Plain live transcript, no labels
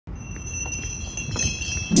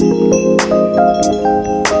Monday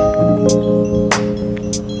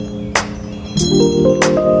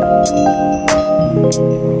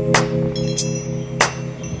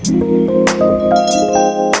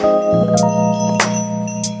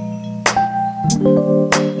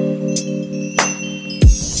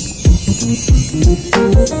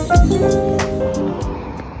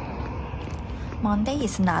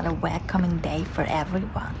is not a welcoming day for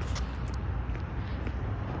everyone.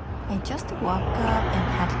 I just woke up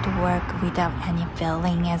and headed to work without any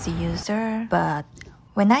feeling as usual, but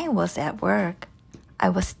when I was at work, I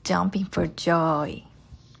was jumping for joy.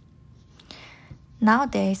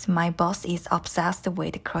 Nowadays, my boss is obsessed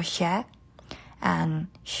with crochet, and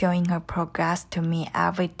showing her progress to me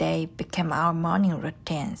every day became our morning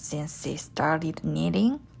routine since she started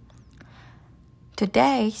knitting.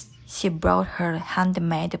 Today, she brought her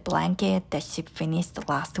handmade blanket that she finished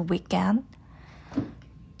last weekend.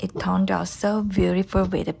 It turned out so beautiful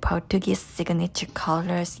with the Portuguese signature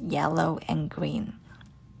colors yellow and green.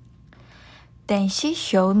 Then she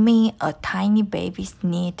showed me a tiny baby's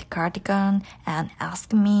knit cardigan and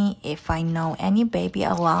asked me if I know any baby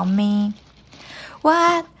around me.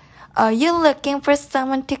 What? Are you looking for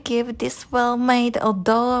someone to give this well-made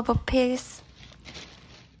adorable piece?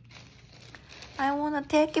 I want to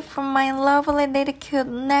take it from my lovely little cute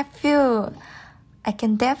nephew. I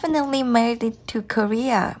can definitely mail it to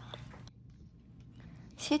Korea.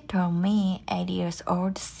 She told me 8 years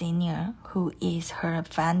old senior, who is her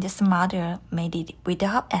advanced mother, made it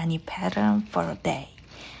without any pattern for a day.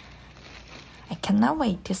 I cannot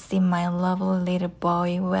wait to see my lovely little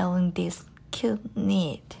boy wearing this cute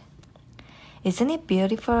knit. Isn't it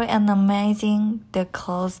beautiful and amazing? The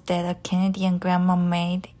clothes that a Canadian grandma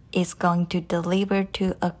made is going to deliver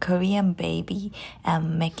to a Korean baby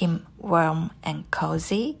and make him warm and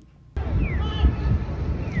cozy. I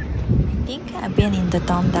think I've been in the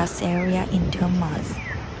Dundas area in 2 months.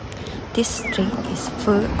 This street is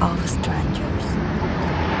full of strangers.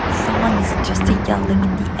 Someone is just yelling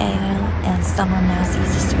in the air and someone else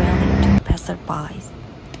is swearing to passersby.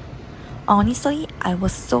 Honestly, I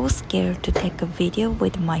was so scared to take a video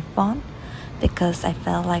with my phone because I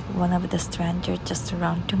felt like one of the strangers just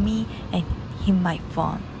ran to me and hit my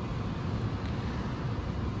phone.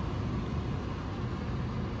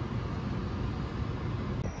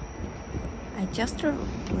 I just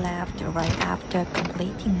left right after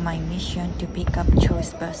completing my mission to pick up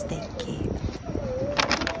Choi's birthday cake.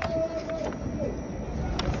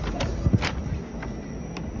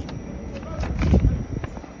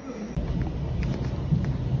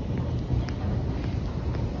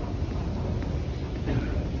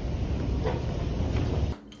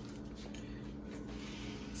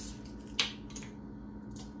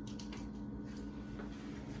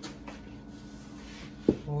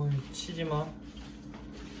 치지 마.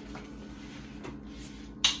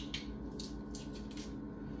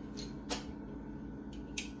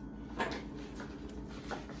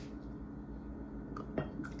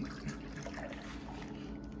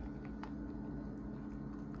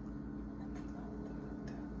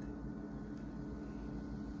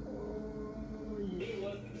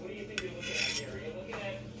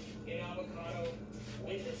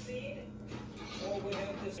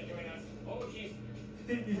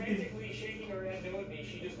 Frantically shaking her head no at me.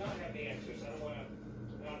 She does not have the answers. I don't want to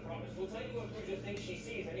promise. We'll tell you what Bridget thinks she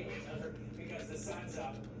sees anyways, because the sun's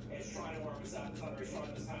up. It's trying to warm us up. It's not very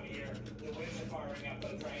strong this time of year. The winds are firing up,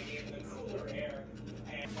 but trying to get the cooler air.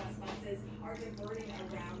 And bus buses are diverting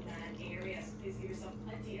around that area, so please give yourself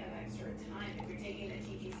plenty of extra time. If you're taking the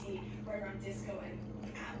TTC right around Disco and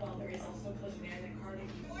Atwell, there is also collision there in the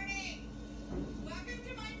Cardigan. Good morning. Welcome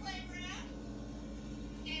to my playground.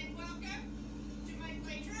 And welcome to my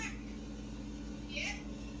play truck. Yep,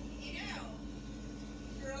 you know,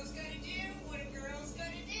 girls gotta do what a girl's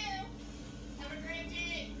gonna do. Have a great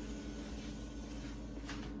day.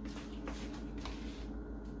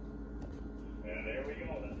 And there we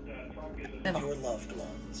go. That truck is Your loved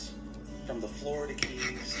ones from the Florida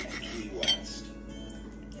Keys and Key West.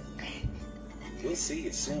 We'll see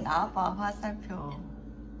you soon. 나봐 화살표.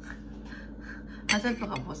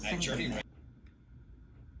 화살표가 못생겼네.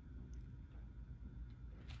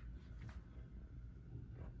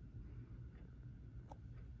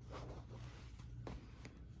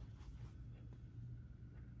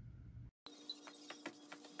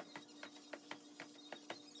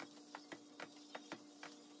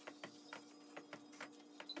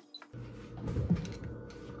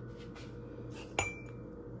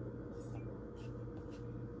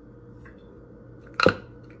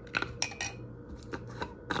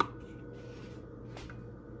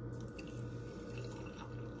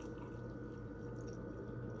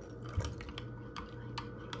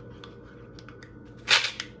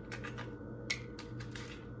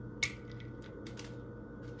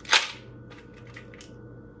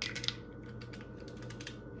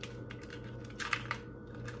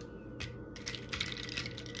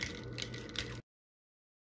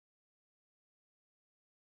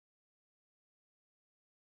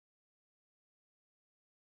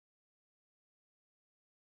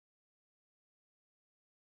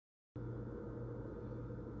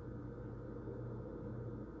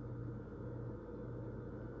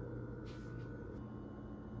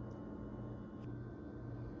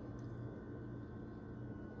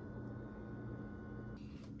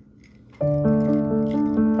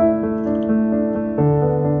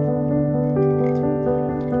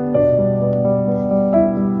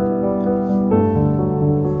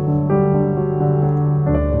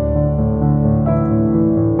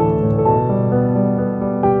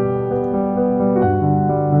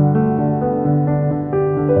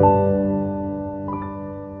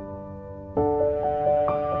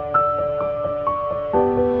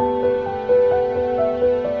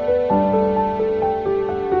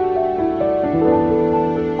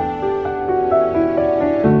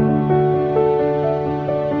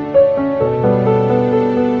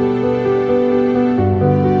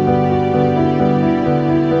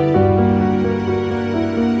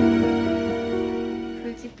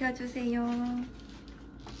 지켜주세요.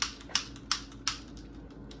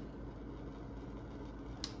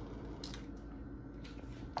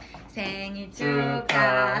 생일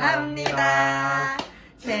축하합니다.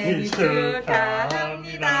 생일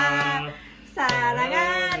축하합니다.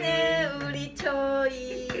 사랑하는 우리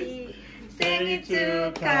초이 생일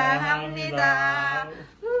축하합니다.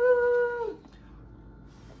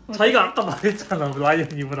 자기가 아까 말했잖아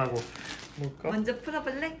라이언 입으라고. 뭘까? 먼저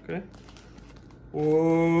풀어볼래? 그래?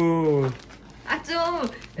 오. 아 좀.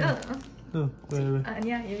 왜?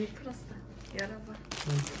 아니야 이미 풀었어. 열어봐.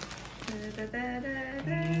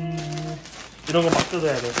 이런 거 막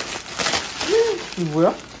뜯어야 돼. 이거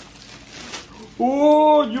뭐야?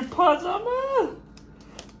 오 유파자마.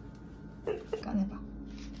 꺼내봐.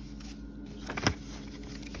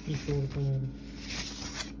 이쪽으로 꺼내야 돼.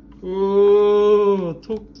 오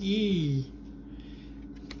토끼.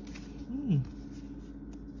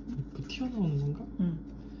 이거 튀어나오는 건가? 응.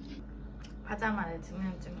 파자마를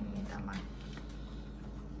증명 중입니다만.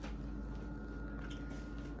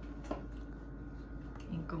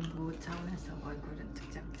 인권보호 차원에서 얼굴은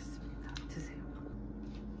찍지 않겠습니다. 드세요.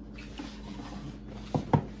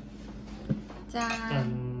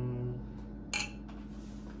 짠.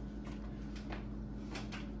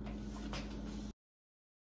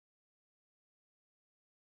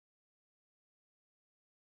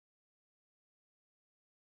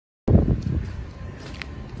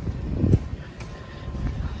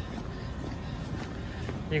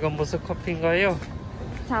 이건 무슨 커피인가요?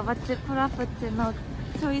 자바치 프라푸치노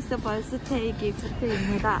초이스 벌스데이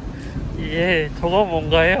기프트입니다. 예, 저거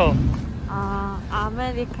뭔가요? 아,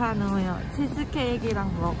 아메리카노요.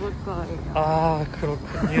 치즈케이크랑 먹을 거예요. 아,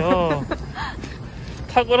 그렇군요.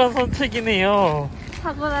 탁월한 선택이네요.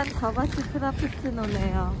 탁월한 자바치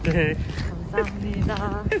프라푸치노네요. 네.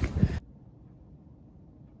 감사합니다.